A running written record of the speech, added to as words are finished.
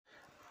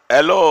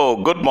Hello,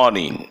 good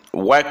morning.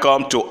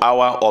 Welcome to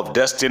Hour of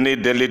Destiny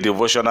Daily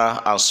Devotional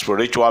and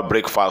Spiritual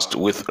Breakfast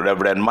with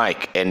Reverend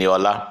Mike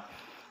Eniola.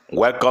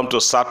 Welcome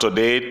to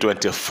Saturday,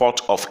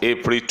 24th of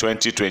April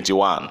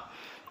 2021.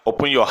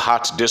 Open your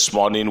heart this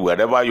morning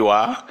wherever you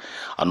are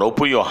and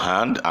open your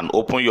hand and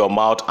open your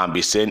mouth and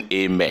be saying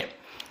amen.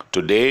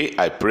 Today,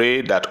 I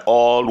pray that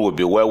all will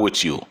be well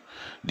with you.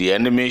 The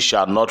enemy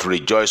shall not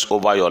rejoice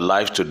over your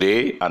life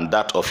today and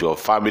that of your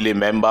family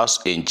members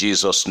in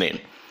Jesus' name.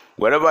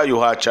 Wherever you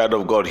are, child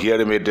of God,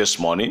 hearing me this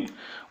morning,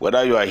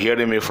 whether you are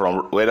hearing me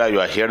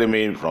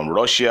from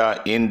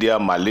Russia, India,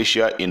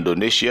 Malaysia,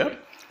 Indonesia,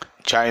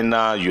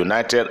 China,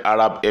 United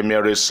Arab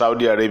Emirates,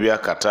 Saudi Arabia,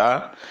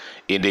 Qatar,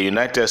 in the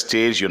United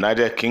States,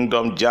 United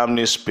Kingdom,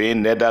 Germany,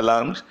 Spain,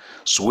 Netherlands,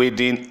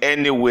 Sweden,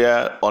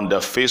 anywhere on the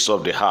face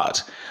of the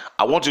earth,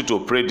 I want you to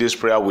pray this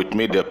prayer with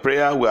me. The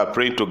prayer we are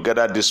praying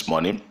together this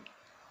morning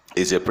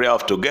is a prayer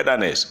of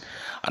togetherness.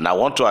 And I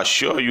want to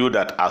assure you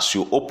that as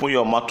you open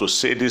your mouth to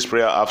say this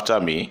prayer after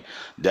me,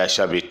 there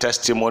shall be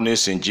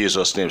testimonies in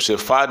Jesus' name. Say,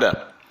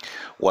 Father,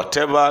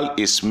 whatever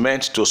is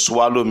meant to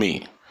swallow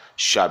me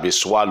shall be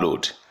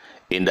swallowed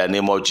in the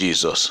name of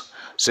Jesus.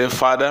 Say,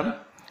 Father,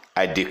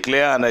 I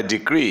declare and I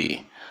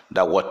decree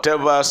that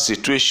whatever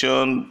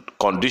situation,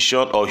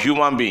 condition, or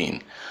human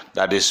being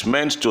that is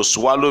meant to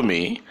swallow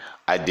me,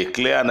 I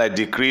declare and I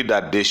decree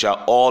that they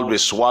shall all be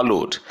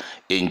swallowed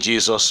in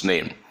Jesus'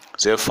 name.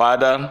 Say,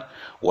 Father,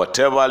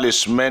 whatever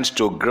is meant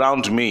to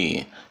ground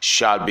me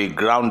shall be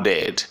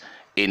grounded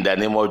in the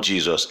name of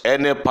Jesus.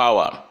 Any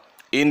power,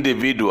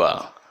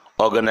 individual,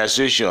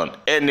 organization,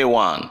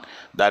 anyone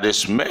that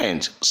is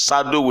meant,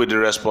 saddled with the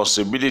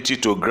responsibility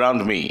to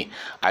ground me,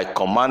 I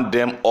command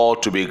them all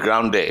to be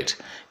grounded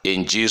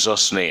in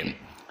Jesus' name.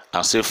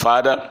 And say,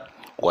 Father,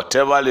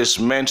 whatever is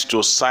meant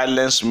to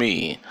silence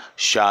me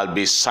shall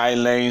be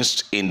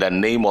silenced in the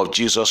name of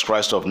Jesus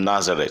Christ of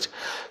Nazareth.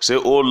 Say,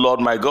 O Lord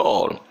my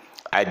God,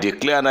 I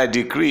declare and I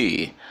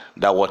decree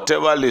that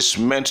whatever is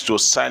meant to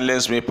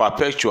silence me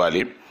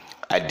perpetually,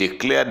 I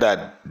declare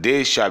that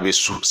they shall be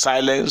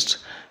silenced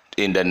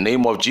in the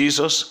name of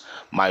Jesus.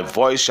 My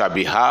voice shall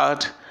be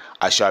heard,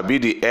 I shall be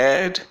the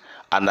head,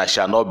 and I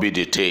shall not be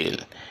the tail.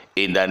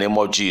 In the name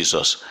of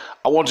Jesus.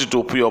 I want you to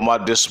open your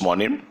mouth this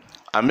morning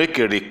and make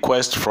a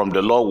request from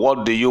the Lord.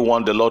 What do you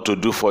want the Lord to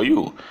do for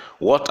you?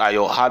 What are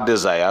your heart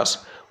desires?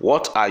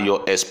 What are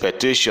your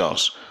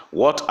expectations?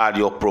 What are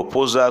your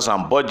proposals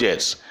and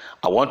budgets?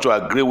 I want to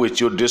agree with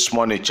you this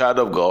morning, child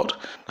of God,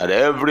 that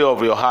every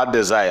of your heart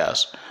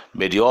desires,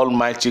 may the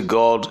Almighty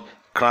God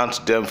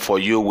grant them for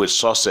you with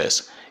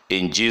success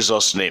in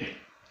Jesus' name.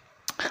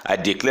 I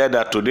declare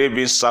that today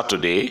being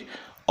Saturday,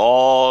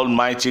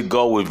 Almighty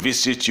God will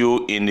visit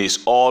you in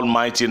His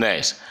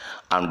almightiness,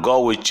 and God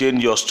will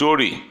change your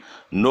story.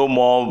 No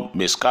more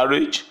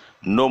miscarriage,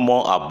 no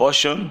more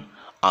abortion,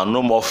 and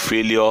no more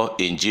failure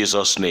in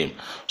Jesus' name.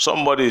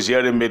 Somebody is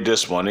hearing me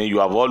this morning. You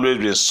have always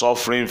been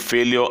suffering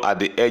failure at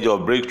the edge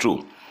of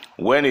breakthrough.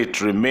 When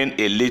it remains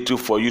a little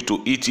for you to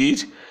eat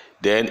it,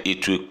 then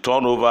it will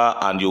turn over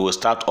and you will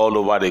start all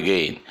over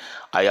again.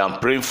 I am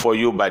praying for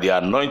you by the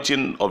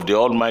anointing of the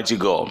Almighty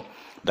God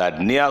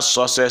that near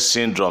success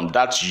syndrome,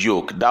 that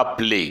yoke, that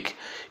plague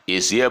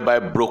is hereby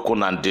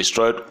broken and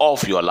destroyed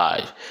off your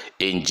life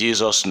in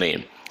Jesus'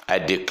 name. I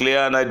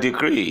declare and I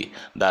decree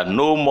that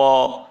no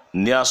more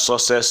near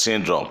success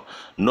syndrome,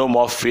 no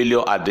more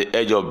failure at the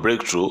edge of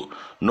breakthrough,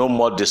 no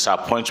more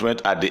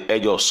disappointment at the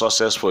edge of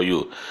success for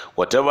you.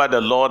 Whatever the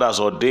Lord has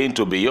ordained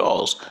to be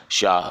yours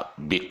shall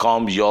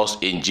become yours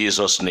in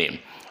Jesus' name.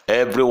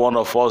 Every one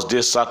of us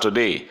this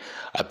Saturday,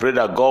 I pray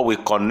that God will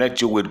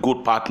connect you with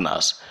good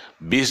partners,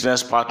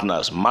 business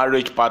partners,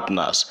 marriage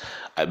partners,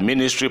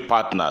 ministry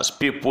partners,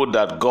 people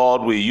that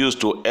God will use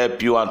to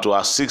help you and to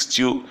assist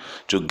you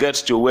to get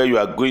to where you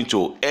are going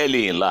to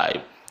early in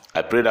life.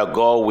 I pray that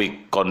God will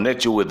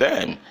connect you with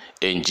them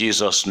in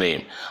Jesus'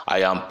 name.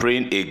 I am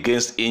praying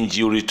against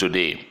injury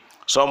today.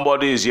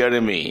 Somebody is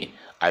hearing me.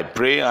 I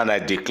pray and I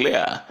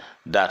declare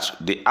that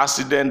the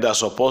accident that's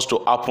supposed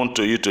to happen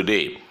to you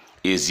today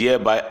is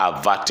hereby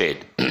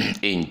averted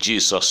in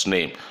Jesus'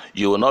 name.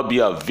 You will not be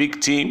a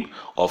victim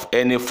of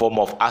any form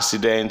of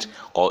accident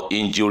or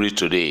injury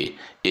today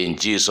in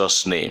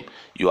Jesus' name.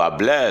 You are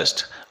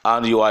blessed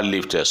and you are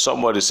lifted.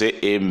 Somebody say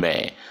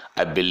amen.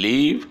 I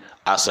believe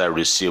as I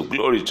receive.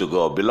 Glory to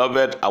God.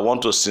 Beloved, I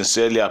want to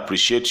sincerely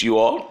appreciate you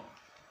all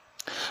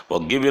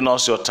for giving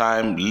us your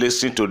time,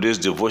 listening to this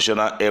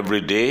devotional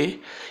every day.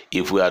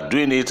 If we are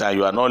doing it and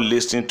you are not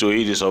listening to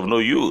it, it's of no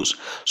use.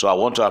 So I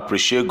want to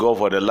appreciate God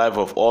for the life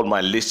of all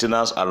my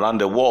listeners around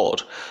the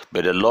world.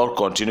 May the Lord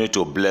continue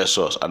to bless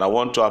us. And I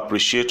want to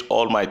appreciate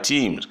all my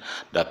teams,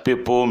 the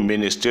people,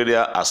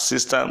 ministerial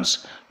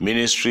assistants,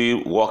 ministry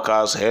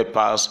workers,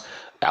 helpers,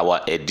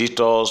 our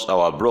editors,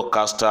 our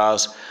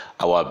broadcasters,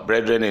 our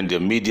brethren in the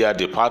media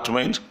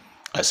department.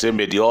 I say,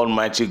 may the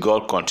Almighty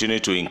God continue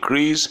to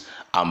increase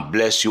and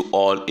bless you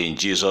all in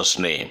Jesus'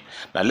 name.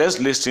 Now let's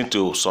listen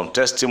to some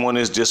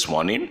testimonies this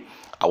morning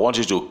I want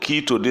you to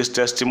key to these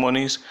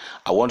testimonies.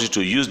 I want you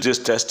to use these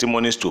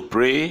testimonies to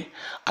pray.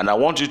 And I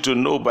want you to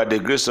know, by the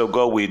grace of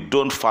God, we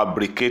don't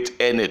fabricate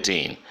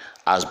anything.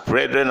 As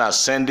brethren are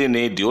sending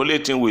it, the only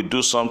thing we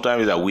do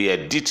sometimes is that we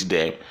edit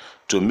them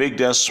to make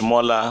them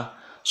smaller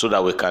so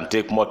that we can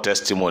take more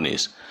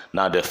testimonies.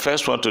 Now, the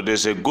first one today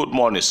is a good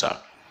morning, sir.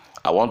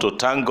 I want to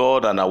thank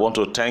God, and I want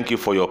to thank you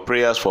for your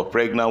prayers for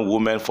pregnant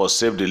women for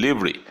safe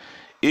delivery.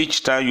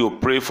 Each time you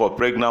pray for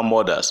pregnant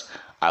mothers,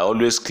 I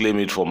always claim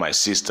it for my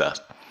sisters.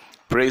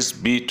 Praise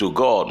be to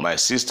God, my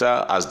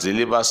sister has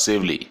delivered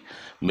safely.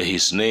 May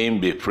his name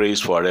be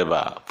praised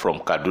forever. From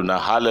Kaduna,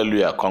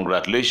 hallelujah.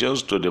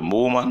 Congratulations to the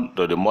woman,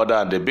 to the mother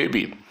and the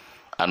baby.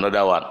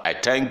 Another one, I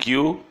thank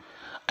you.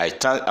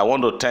 I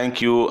want to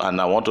thank you, and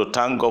I want to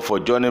thank God for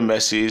joining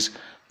mercies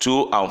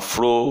to and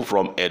fro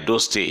from Edo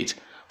State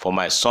for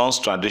my son's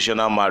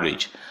traditional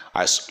marriage.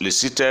 I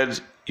solicited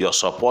your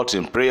support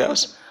in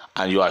prayers,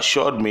 and you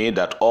assured me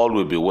that all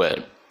will be well.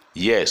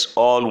 Yes,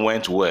 all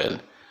went well,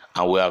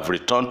 and we have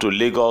returned to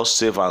Lagos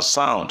safe and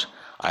sound.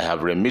 I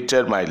have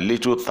remitted my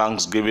little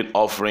thanksgiving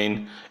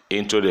offering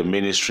into the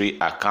ministry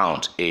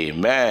account.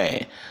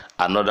 Amen.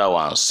 Another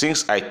one,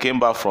 since I came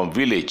back from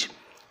village,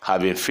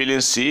 I've been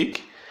feeling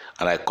sick,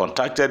 and I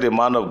contacted the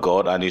man of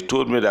God, and he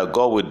told me that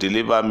God will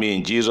deliver me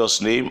in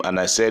Jesus' name, and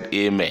I said,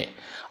 Amen.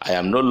 I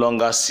am no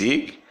longer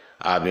sick.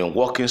 I have been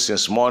working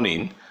since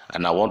morning,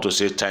 and I want to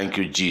say thank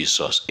you,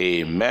 Jesus.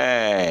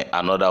 Amen.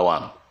 Another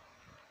one.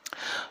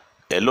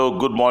 Hello,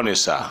 good morning,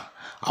 sir.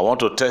 I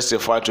want to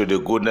testify to the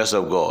goodness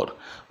of God.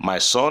 My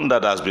son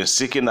that has been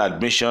seeking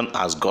admission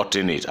has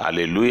gotten it.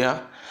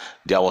 Hallelujah.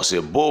 There was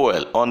a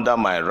bowel under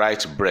my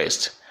right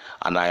breast,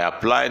 and I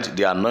applied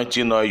the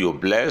anointing oil you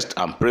blessed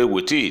and prayed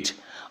with it.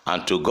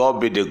 And to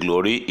God be the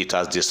glory, it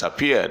has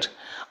disappeared.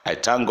 I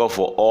thank God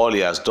for all he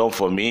has done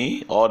for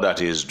me, all that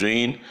he is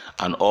doing,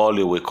 and all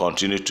he will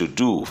continue to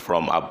do.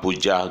 From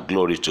Abuja,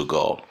 glory to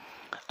God.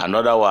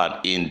 Another one,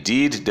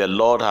 indeed the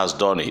Lord has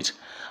done it.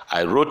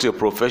 I wrote a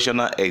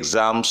professional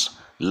exams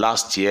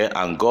last year,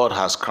 and God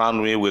has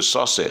crowned me with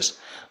success.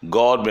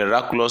 God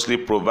miraculously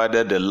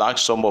provided the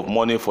large sum of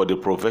money for the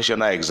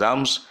professional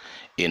exams,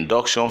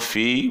 induction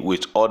fee,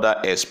 with other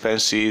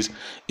expenses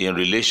in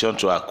relation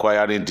to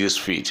acquiring this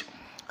feat.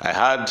 I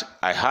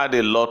had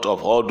a lot of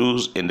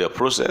hurdles in the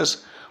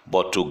process,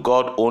 but to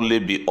God only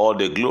be all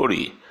the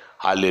glory.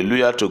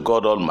 Hallelujah to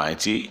God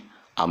Almighty.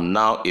 I'm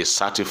now a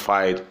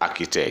certified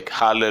architect.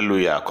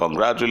 Hallelujah.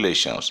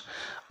 Congratulations.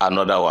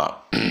 Another one.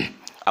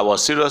 I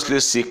was seriously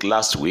sick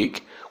last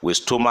week with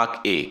stomach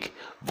ache,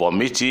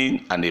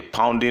 vomiting, and a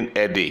pounding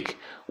headache,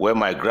 where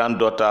my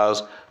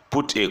granddaughters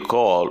put a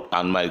call,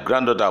 and my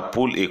granddaughter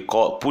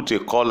put a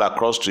call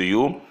across to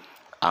you,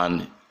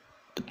 and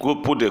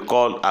put a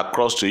call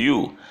across to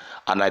you.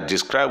 And I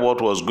described what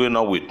was going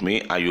on with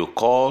me, and you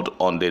called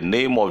on the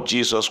name of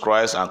Jesus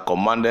Christ and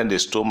commanded the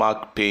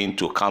stomach pain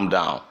to calm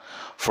down.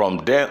 From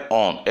then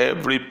on,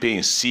 every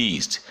pain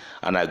ceased,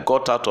 and I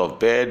got out of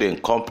bed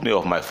in company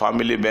of my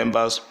family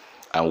members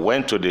and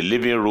went to the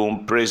living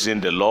room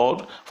praising the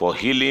Lord for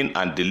healing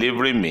and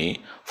delivering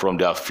me from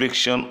the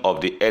affliction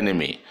of the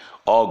enemy.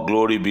 All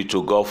glory be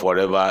to God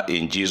forever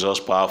in Jesus'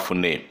 powerful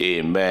name.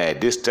 Amen.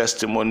 These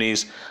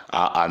testimonies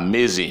are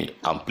amazing.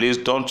 And please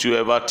don't you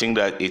ever think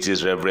that it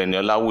is Reverend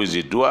Yola who is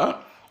the doer.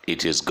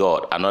 It is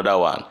God. Another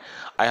one.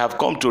 I have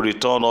come to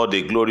return all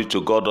the glory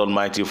to God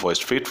Almighty for his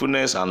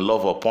faithfulness and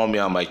love upon me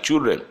and my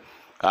children.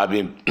 I've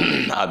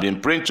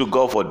been praying to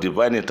God for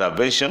divine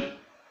intervention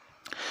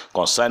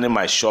concerning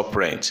my shop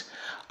rent.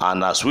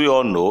 And as we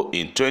all know,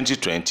 in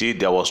 2020,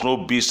 there was no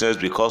business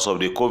because of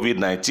the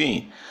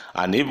COVID-19.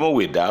 And even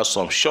with that,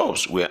 some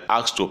shops were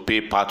asked to pay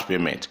part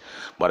payment.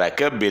 But I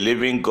kept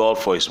believing God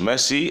for his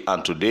mercy,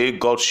 and today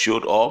God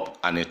showed up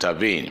and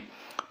intervened.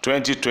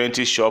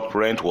 2020 shop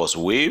rent was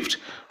waived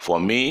for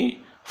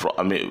me,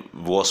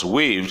 was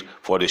waived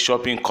for the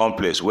shopping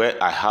complex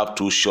where I have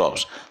 2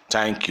 shops.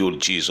 Thank you,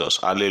 Jesus.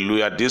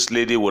 Hallelujah. This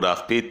lady would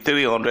have paid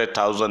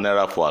 300,000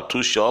 naira for her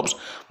 2 shops,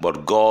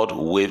 but God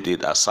waived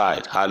it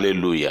aside.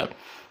 Hallelujah.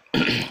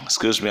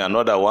 Excuse me.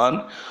 Another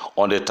one.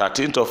 On the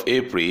 13th of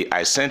April,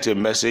 I sent a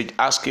message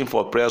asking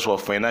for prayers for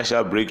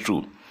financial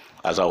breakthrough,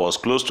 as I was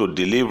close to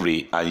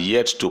delivery and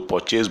yet to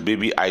purchase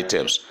baby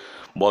items.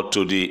 But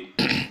to the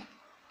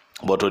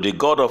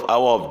God of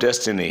Hour of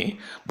Destiny,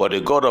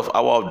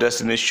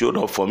 showed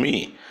up for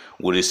me.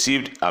 We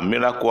received a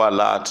miracle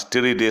alert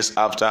 3 days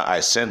after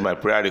I sent my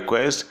prayer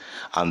request,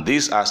 and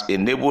this has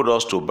enabled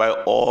us to buy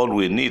all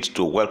we need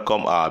to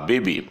welcome our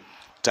baby.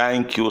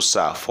 Thank you,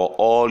 sir, for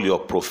all your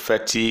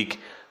prophetic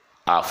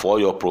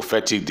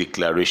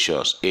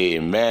declarations.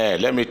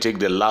 Amen. Let me take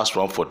the last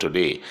one for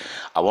today.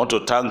 I want to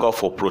thank God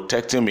for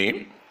protecting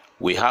me.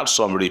 We had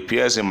some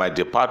repairs in my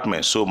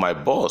department, so my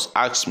boss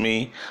asked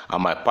me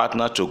and my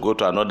partner to go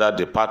to another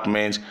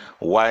department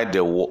while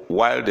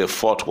the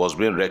fault was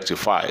being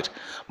rectified.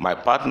 My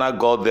partner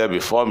got there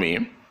before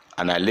me,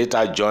 and I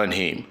later joined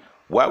him.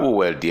 While we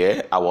were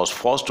there, I was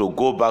forced to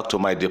go back to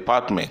my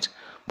department,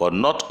 but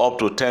not up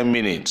to 10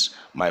 minutes.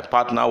 My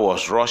partner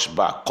was rushed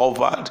back,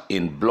 covered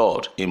in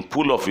blood, in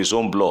pool of his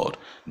own blood,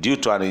 due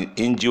to an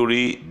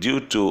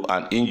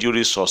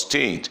injury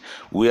sustained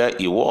where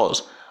he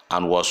was,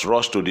 and was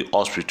rushed to the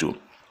hospital.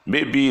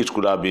 Maybe it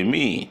could have been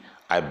me.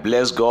 I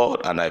bless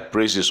God and I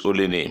praise his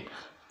holy name.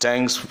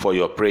 Thanks for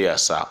your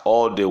prayers, sir,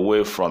 all the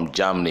way from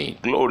Germany.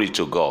 Glory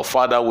to God.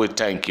 Father, we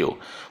thank you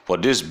for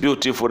these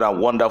beautiful and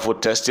wonderful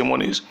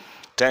testimonies.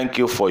 Thank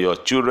you for your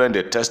children,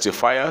 the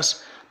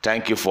testifiers.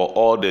 Thank you for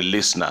all the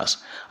listeners.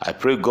 I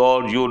pray,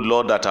 God, you,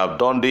 Lord, that have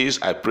done this,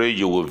 I pray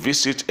you will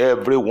visit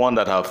everyone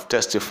that have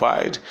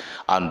testified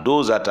and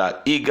those that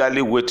are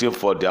eagerly waiting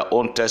for their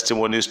own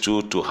testimonies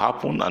to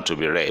happen and to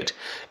be read.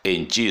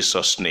 In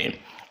Jesus' name.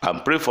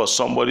 And pray for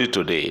somebody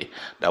today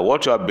that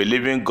what you are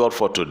believing God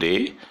for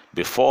today,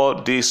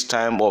 before this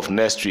time of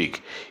next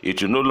week,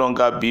 it will no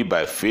longer be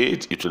by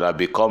faith, it will have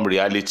become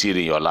reality in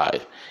your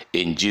life.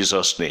 In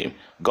Jesus' name.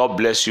 God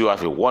bless you.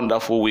 Have a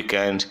wonderful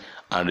weekend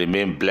and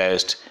remain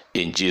blessed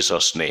in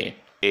Jesus' name.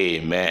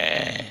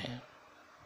 Amen.